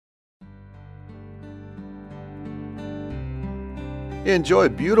Enjoy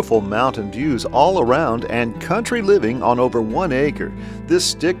beautiful mountain views all around and country living on over 1 acre. This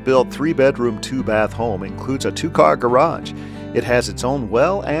stick-built 3-bedroom, 2-bath home includes a 2-car garage. It has its own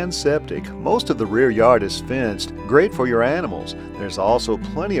well and septic. Most of the rear yard is fenced, great for your animals. There's also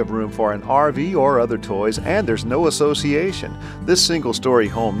plenty of room for an RV or other toys, and there's no association. This single-story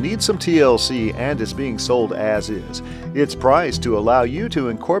home needs some TLC and is being sold as is. It's priced to allow you to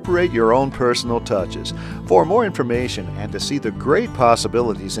incorporate your own personal touches. For more information and to see the great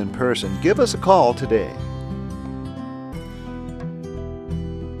possibilities in person, give us a call today.